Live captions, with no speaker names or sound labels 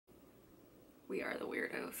We are the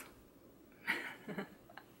weirdos.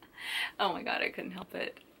 Oh my god, I couldn't help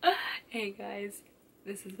it. Hey guys,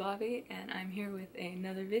 this is Bobby and I'm here with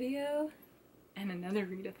another video and another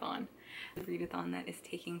readathon. The readathon that is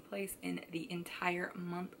taking place in the entire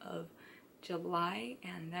month of July,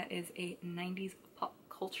 and that is a 90s pop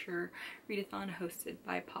culture readathon hosted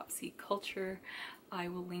by PopCulture. I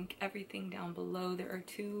will link everything down below. There are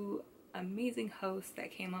two amazing hosts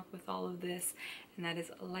that came up with all of this, and that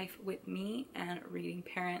is Life with Me and Reading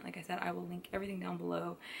Parent. Like I said, I will link everything down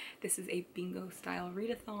below. This is a bingo style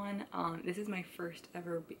readathon. This is my first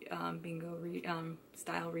ever bingo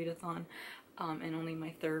style readathon, and only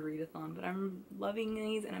my third readathon, but I'm loving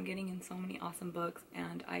these and I'm getting in so many awesome books,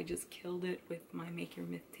 and I just killed it with my Make Your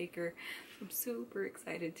Myth Taker. I'm super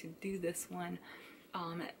excited to do this one.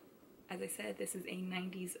 As I said, this is a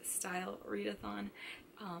 90s style readathon.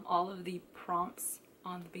 All of the prompts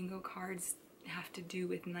on the bingo cards have to do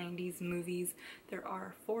with 90s movies. There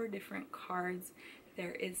are 4 different cards.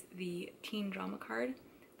 There is the teen drama card,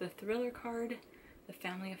 the thriller card, the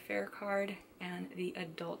family affair card, and the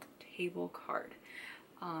adult table card.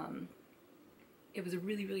 It was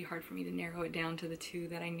really hard for me to narrow it down to the 2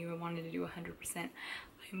 that I knew I wanted to do 100%.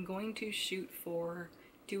 I'm going to shoot for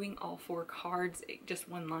doing all 4 cards, just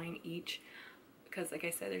 1 line each, because like I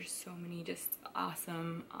said, there's so many just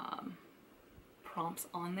awesome prompts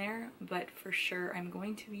on there. But for sure I'm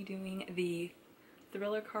going to be doing the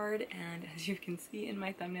thriller card, and as you can see in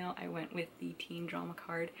my thumbnail, I went with the teen drama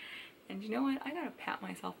card. And you know what, I gotta pat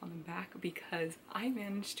myself on the back because I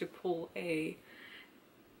managed to pull a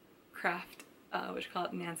craft, what you call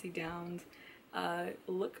it, Nancy Downs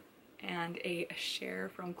look, and a Cher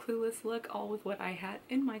from Clueless look, all with what I had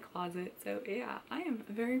in my closet. So yeah, I am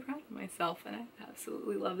very proud of myself and I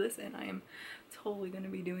absolutely love this, and I am totally going to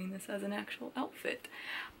be doing this as an actual outfit.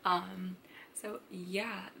 So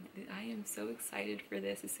yeah, I am so excited for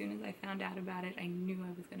this. As soon as I found out about it, I knew I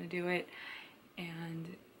was going to do it,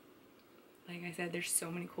 and like I said, there's so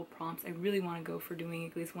many cool prompts. I really want to go for doing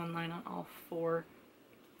at least 1 line on all 4.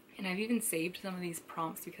 And I've even saved some of these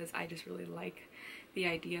prompts because I just really like the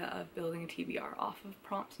idea of building a TBR off of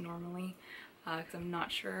prompts normally, because I'm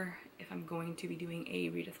not sure if I'm going to be doing a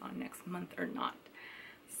readathon next month or not.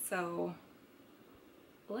 So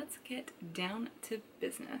let's get down to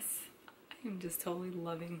business. I am just totally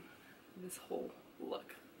loving this whole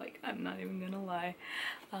look. Like, I'm not even gonna lie.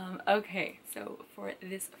 Okay, so for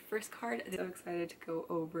this first card, I'm so excited to go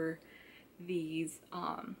over these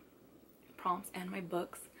prompts and my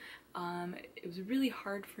books. It was really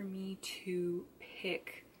hard for me to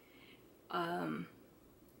pick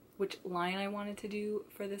which line I wanted to do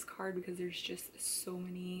for this card because there's just so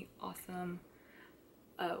many awesome,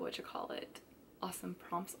 awesome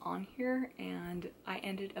prompts on here, and I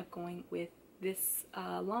ended up going with this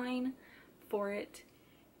line for it,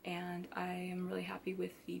 and I am really happy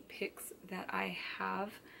with the picks that I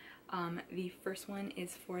have. The first one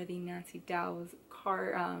is for the Nancy Downs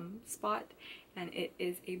card spot, and it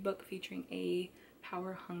is a book featuring a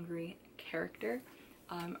power-hungry character.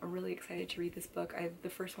 I'm really excited to read this book. The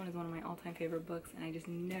first one is one of my all-time favorite books, and I just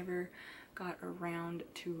never got around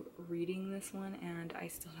to reading this one, and I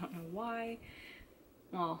still don't know why.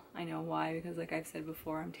 Well, I know why, because like I've said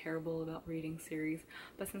before, I'm terrible about reading series.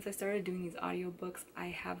 But since I started doing these audiobooks, I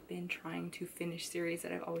have been trying to finish series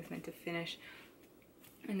that I've always meant to finish.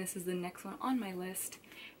 And this is the next one on my list,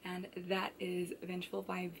 and that is Vengeful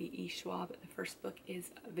by V.E. Schwab. The first book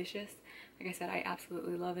is Vicious. Like I said, I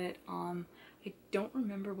absolutely love it. I don't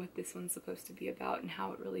remember what this one's supposed to be about and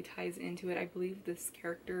how it really ties into it. I believe this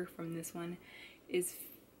character from this one is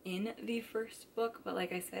in the first book, but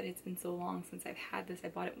like I said, it's been so long since I've had this. I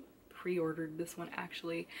bought it, pre-ordered this one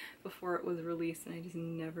actually before it was released, and I just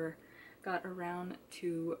never got around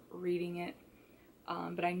to reading it.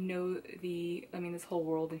 But I know this whole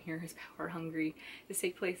world in here is power hungry. This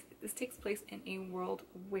takes place in a world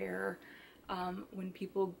where when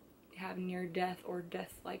people have near death or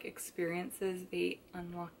death-like experiences, they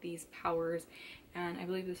unlock these powers, and I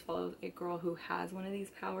believe this follows a girl who has one of these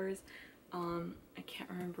powers. I can't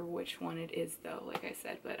remember which one it is though, like I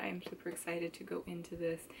said, but I'm super excited to go into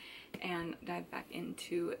this and dive back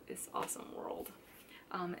into this awesome world.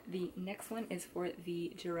 The next one is for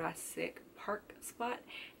the Jurassic Park spot,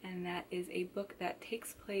 and that is a book that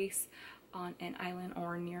takes place on an island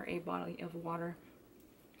or near a body of water.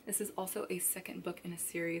 This is also a second book in a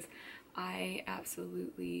series. I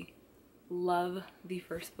absolutely love the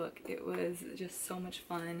first book. It was just so much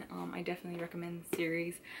fun. I definitely recommend the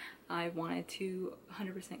series. I wanted to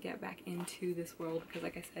 100% get back into this world because,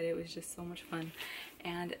 like I said, it was just so much fun.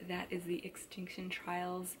 And that is the Extinction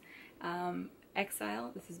Trials.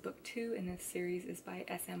 Exile. This is book 2, and this series is by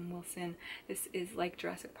S.M. Wilson. This is like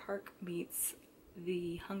Jurassic Park meets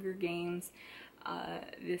the Hunger Games.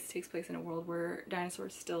 This takes place in a world where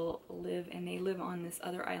dinosaurs still live, and they live on this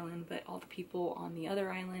other island, but all the people on the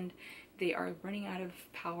other island, they are running out of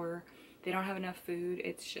power. They don't have enough food.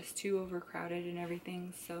 It's just too overcrowded and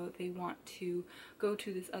everything, so they want to go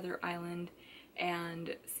to this other island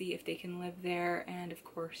and see if they can live there. And of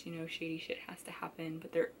course, you know, shady shit has to happen,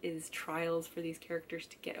 but there is trials for these characters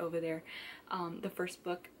to get over there. The first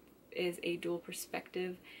book is a dual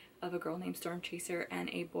perspective of a girl named Storm Chaser and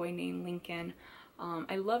a boy named Lincoln.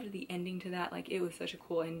 I loved the ending to that. Like, it was such a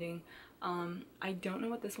cool ending. I don't know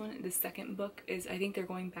what the second book is. I think they're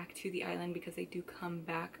going back to the island because they do come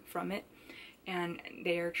back from it, and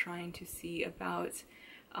they are trying to see about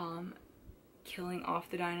killing off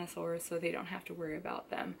the dinosaurs so they don't have to worry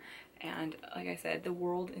about them. And like I said, the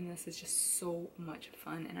world in this is just so much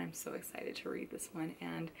fun, and I'm so excited to read this one.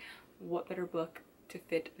 And what better book to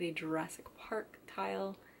fit the Jurassic Park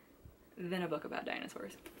tile than a book about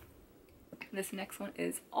dinosaurs? This next one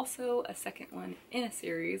is also a second one in a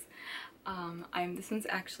series. This one's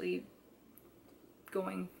actually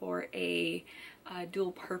going for a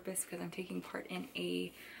dual purpose because I'm taking part in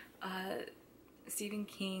a Stephen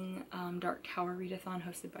King Dark Tower Readathon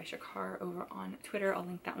hosted by Shakar over on Twitter. I'll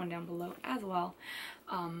link that one down below as well.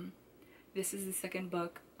 This is the second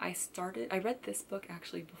book. I read this book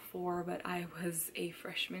actually before, but I was a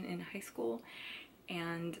freshman in high school,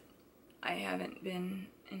 and I haven't been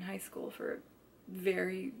in high school for a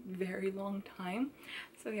very, very long time.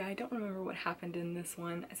 So yeah, I don't remember what happened in this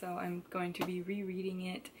one, so I'm going to be rereading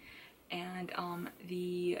it. And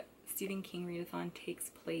the Stephen King Readathon takes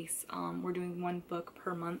place, we're doing one book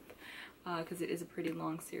per month because it is a pretty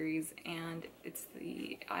long series, and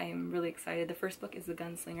I'm really excited. The first book is The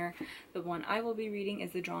Gunslinger. The one I will be reading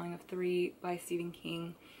is The Drawing of Three by Stephen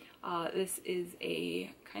King. This is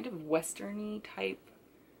a kind of westerny type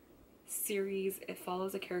series. It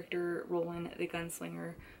follows a character, Roland the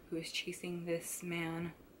Gunslinger, who is chasing this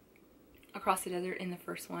man across the desert in the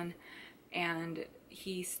first one, and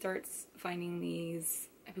he starts finding these,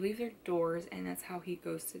 I believe they're doors, and that's how he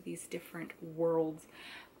goes to these different worlds.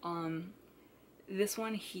 This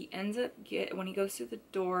one, he ends up when he goes to the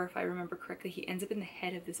door, if I remember correctly, he ends up in the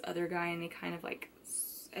head of this other guy, and they kind of like,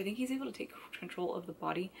 I think he's able to take control of the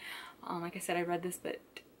body. Like I said, I read this, but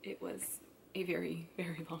it was a very,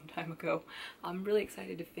 very long time ago. I'm really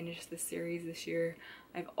excited to finish this series this year.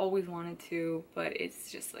 I've always wanted to, but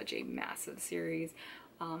it's just such a massive series.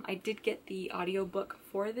 I did get the audiobook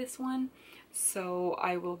for this one, so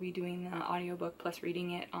I will be doing the audiobook plus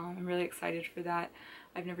reading it. I'm really excited for that.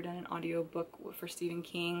 I've never done an audiobook for Stephen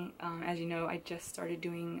King. As you know, I just started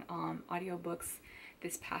doing audiobooks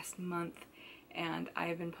this past month, and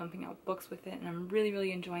I've been pumping out books with it, and I'm really,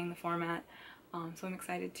 really enjoying the format. So I'm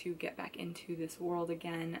excited to get back into this world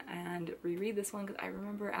again and reread this one because I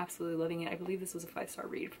remember absolutely loving it. I believe this was a 5-star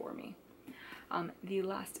read for me. The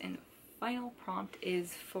last and final prompt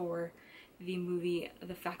is for the movie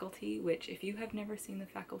The Faculty, which if you have never seen The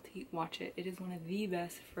Faculty, watch it. It is one of the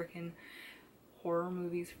best freaking horror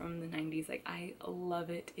movies from the 90s. Like, I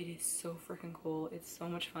love it. It is so freaking cool. It's so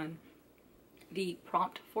much fun. The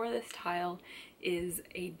prompt for this tile is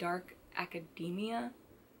a dark academia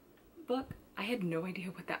book. I had no idea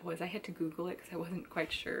what that was. I had to Google it because I wasn't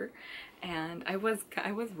quite sure, and I was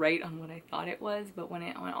right on what I thought it was. But when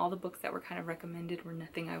all the books that were kind of recommended were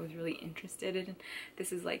nothing I was really interested in.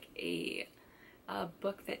 This is like a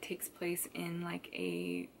book that takes place in like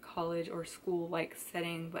a college or school like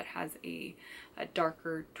setting, but has a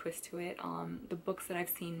darker twist to it. The books that I've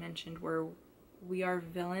seen mentioned were We Are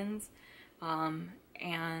Villains,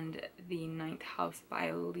 and The Ninth House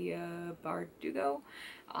by Leah Bardugo.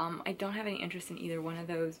 I don't have any interest in either one of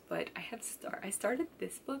those, but I started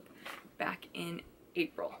this book back in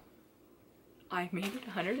April. I made it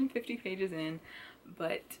 150 pages in,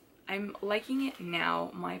 but I'm liking it now.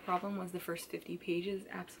 My problem was the first 50 pages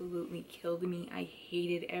absolutely killed me. I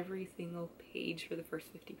hated every single page for the first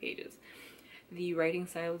 50 pages. The writing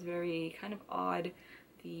style was very kind of odd.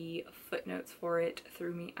 The footnotes for it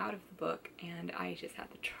threw me out of the book, and I just had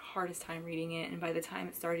the hardest time reading it. And by the time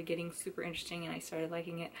it started getting super interesting and I started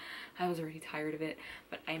liking it, I was already tired of it.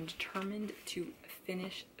 But I am determined to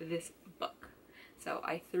finish this book. So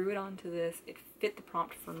I threw it onto this. It fit the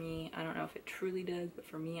prompt for me. I don't know if it truly does, but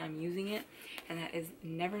for me, I'm using it. And that is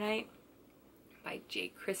Nevernight by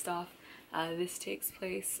J. Kristoff. This takes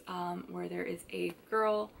place where there is a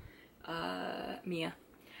girl, Mia.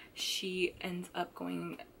 She ends up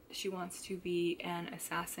she wants to be an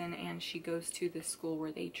assassin, and she goes to the school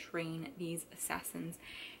where they train these assassins.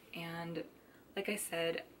 And like I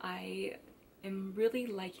said, I am really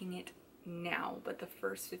liking it now, but the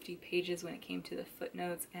first 50 pages when it came to the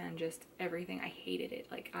footnotes and just everything, I hated it.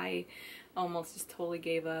 Like, I almost just totally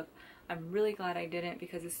gave up. I'm really glad I didn't,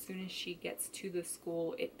 because as soon as she gets to the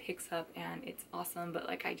school, it picks up and it's awesome, but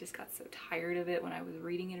like I just got so tired of it when I was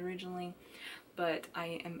reading it originally. But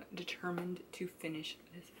I am determined to finish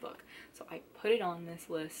this book, so I put it on this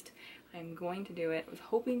list. I'm going to do it. I was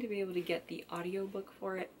hoping to be able to get the audiobook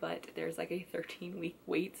for it, but there's like a 13-week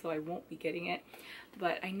wait, so I won't be getting it.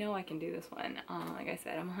 But I know I can do this one. Like I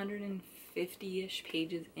said, I'm 150-ish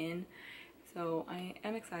pages in, so I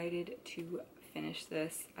am excited to finish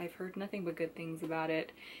this. I've heard nothing but good things about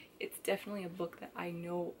it. It's definitely a book that I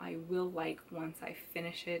know I will like once I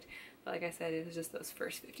finish it, but like I said, it was just those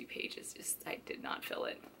first 50 pages, just I did not fill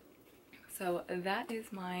it. So that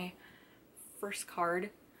is my first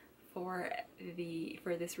card for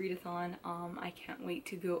this readathon. I can't wait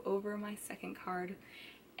to go over my second card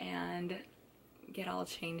and get all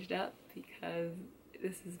changed up, because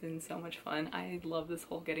this has been so much fun. I love this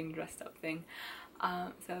whole getting dressed up thing.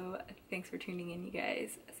 So thanks for tuning in, you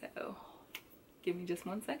guys. So give me just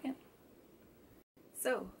 1 second.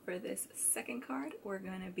 So for this second card, we're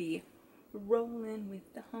gonna be rolling with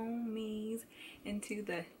the homies into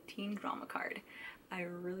the teen drama card. I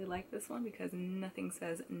really like this one because nothing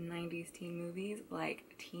says 90s teen movies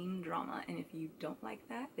like teen drama, and if you don't like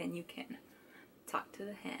that, then you can talk to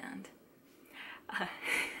the hand.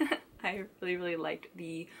 I really liked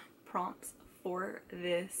the prompts for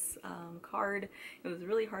this card. It was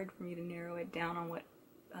really hard for me to narrow it down on what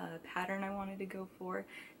pattern I wanted to go for.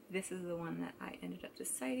 This is the one that I ended up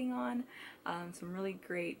deciding on. Some really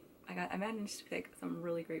great, I managed to pick some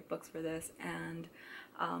really great books for this, and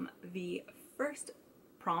the first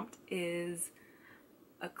prompt is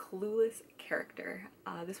a clueless character.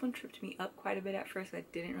 This one tripped me up quite a bit at first. I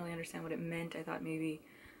didn't really understand what it meant. I thought maybe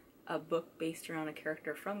a book based around a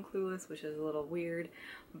character from Clueless, which is a little weird,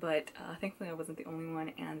 but thankfully I wasn't the only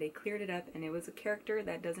one, and they cleared it up, and it was a character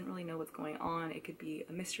that doesn't really know what's going on. It could be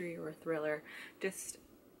a mystery or a thriller. Just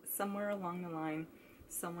somewhere along the line,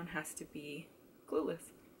 someone has to be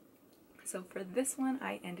clueless. So for this one,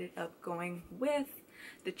 I ended up going with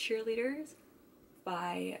The Cheerleaders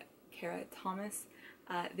by Kara Thomas.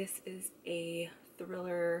 This is a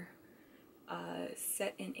thriller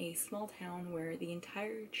set in a small town where the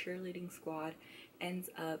entire cheerleading squad ends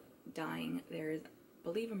up dying. There's, I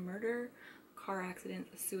believe, a murder, car accident,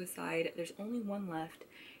 a suicide. There's only one left,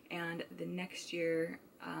 and the next year,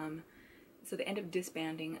 so they end up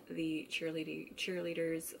disbanding the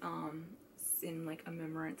cheerleaders in like a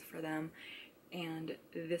remembrance for them. And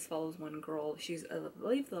this follows one girl. She's, I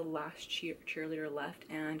believe, the last cheerleader left,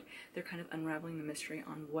 and they're kind of unraveling the mystery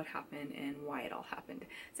on what happened and why it all happened.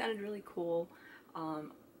 It sounded really cool.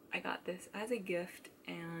 I got this as a gift,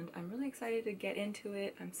 and I'm really excited to get into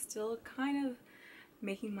it. I'm still kind of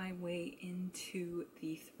making my way into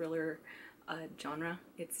the thriller genre.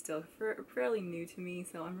 It's still fairly new to me,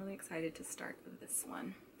 so I'm really excited to start with this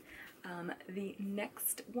one. The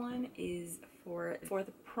next one is for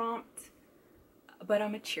the prompt, But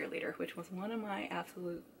I'm a Cheerleader, which was one of my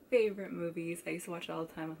absolute favorite movies. I used to watch it all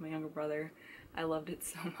the time with my younger brother. I loved it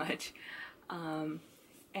so much. And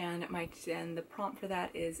the prompt for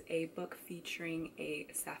that is a book featuring a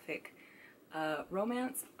sapphic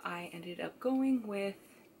romance. I ended up going with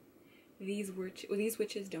These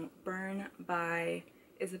Witches Don't Burn by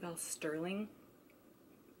Isabel Sterling.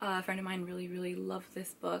 A friend of mine really loved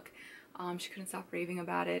this book. She couldn't stop raving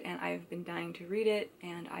about it, and I've been dying to read it,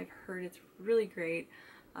 and I've heard it's really great.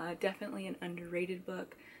 Definitely an underrated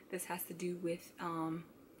book. This has to do with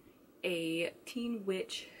a teen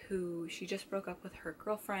witch who she just broke up with her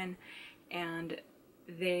girlfriend, and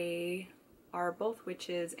they are both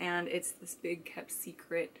witches, and it's this big kept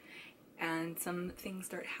secret, and some things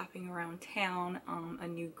start happening around town. A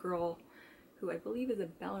new girl who I believe is a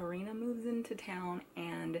ballerina moves into town,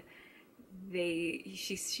 and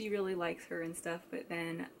she really likes her and stuff, but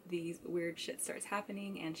then these weird shit starts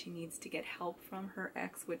happening, and she needs to get help from her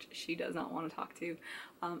ex, which she does not want to talk to.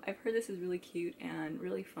 I've heard this is really cute and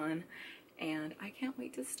really fun, and I can't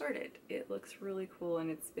wait to start it. It looks really cool, and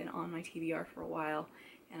it's been on my TBR for a while,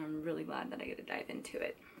 and I'm really glad that I get to dive into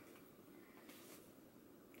it.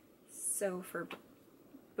 So for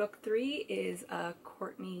book 3 is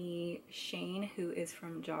Courtney Shane, who is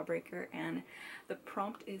from Jawbreaker, and the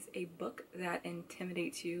prompt is a book that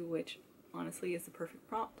intimidates you, which honestly is the perfect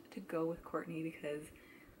prompt to go with Courtney because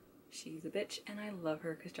she's a bitch and I love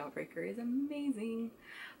her because Jawbreaker is amazing.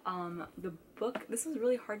 The book, this was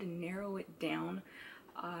really hard to narrow it down.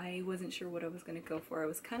 I wasn't sure what I was going to go for. It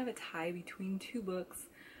was kind of a tie between two books.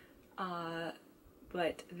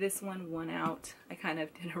 but this one won out. I kind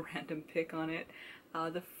of did a random pick on it.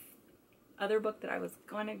 The other book that I was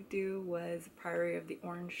going to do was Priory of the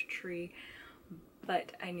Orange Tree,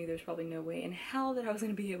 but I knew there's probably no way in hell that I was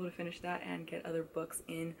going to be able to finish that and get other books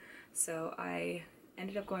in, so I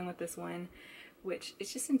ended up going with this one, which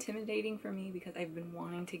is just intimidating for me because I've been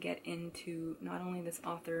wanting to get into not only this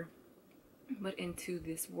author, but into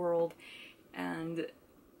this world, and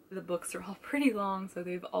the books are all pretty long, so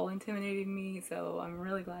they've all intimidated me, so I'm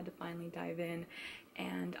really glad to finally dive in,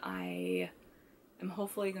 and I am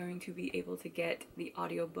hopefully going to be able to get the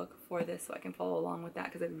audiobook for this so I can follow along with that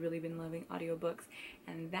because I've really been loving audiobooks,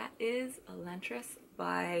 and that is Elantris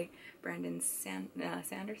by Brandon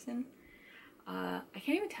Sanderson. I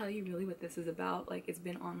can't even tell you really what this is about. Like, it's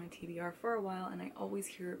been on my TBR for a while and I always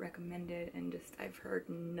hear it recommended, and just I've heard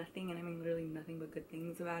nothing, and I mean literally nothing but good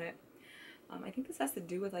things about it. I think this has to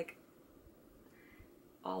do with like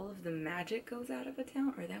all of the magic goes out of a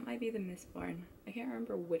town, or that might be the Mistborn. I can't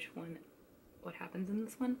remember which one, what happens in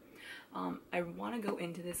this one. I want to go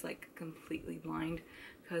into this like completely blind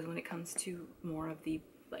because when it comes to more of the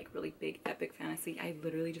like really big epic fantasy, I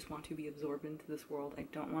literally just want to be absorbed into this world. I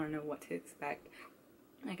don't want to know what to expect.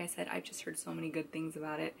 Like I said, I've just heard so many good things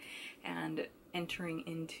about it, and entering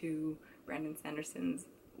into Brandon Sanderson's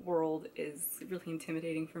world is really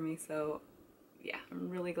intimidating for me, so yeah, I'm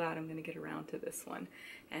really glad I'm going to get around to this one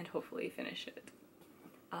and hopefully finish it.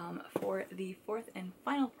 For the fourth and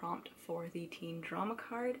final prompt for the teen drama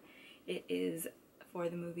card, it is for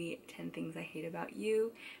the movie 10 Things I Hate About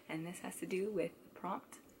You, and this has to do with the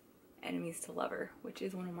prompt enemies to lover, which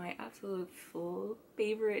is one of my absolute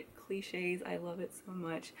favorite cliches. I love it so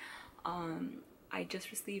much. I just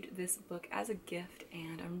received this book as a gift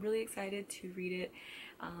and I'm really excited to read it.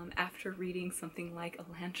 After reading something like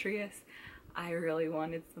Elantris, I really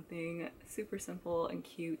wanted something super simple and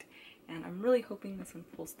cute, and I'm really hoping this one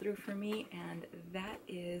pulls through for me, and that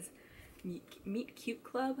is Meet Cute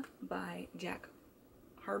Club by Jack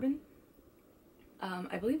Harbin.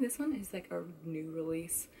 I believe this one is like a new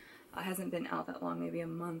release. Hasn't been out that long, maybe a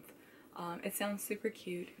month. It sounds super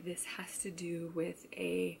cute. This has to do with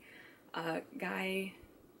a guy,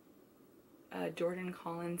 Jordan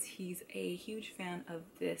Collins. He's a huge fan of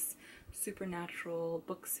this supernatural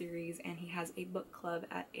book series, and he has a book club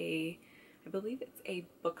at I believe it's a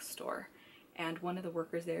bookstore, and one of the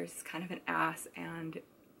workers there is kind of an ass, and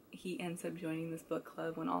he ends up joining this book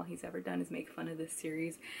club when all he's ever done is make fun of this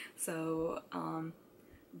series. So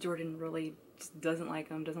Jordan really just doesn't like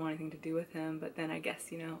him, doesn't want anything to do with him, but then I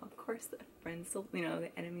guess, you know, of course the friends still, you know,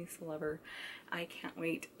 the enemies to lover. I can't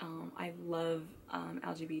wait. I love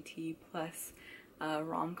LGBT plus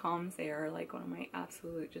rom-coms. They are like one of my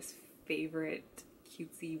absolute just favorite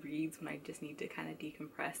cutesy reads when I just need to kind of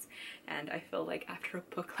decompress, and I feel like after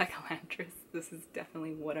a book like Elantris, this is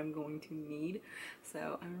definitely what I'm going to need.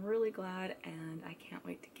 So I'm really glad, and I can't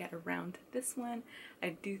wait to get around to this one.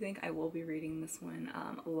 I do think I will be reading this one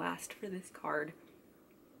last for this card.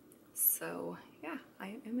 So yeah,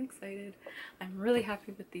 I am excited. I'm really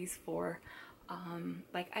happy with these four.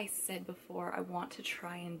 Like I said before, I want to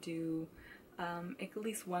try and do at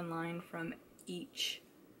least one line from each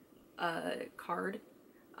card,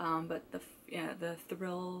 but the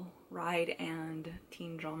thrill, ride, and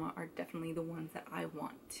teen drama are definitely the ones that I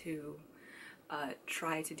want to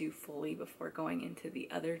try to do fully before going into the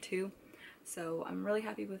other two. So I'm really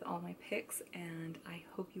happy with all my picks, and I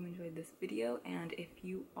hope you enjoyed this video, and if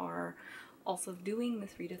you are also doing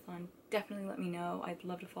this readathon, definitely let me know. I'd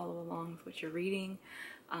love to follow along with what you're reading.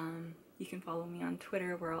 You can follow me on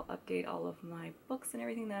Twitter, where I'll update all of my books and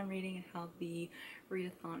everything that I'm reading and how the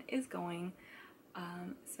readathon is going.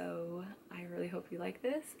 So I really hope you like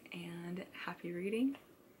this, and happy reading.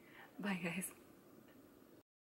 Bye guys.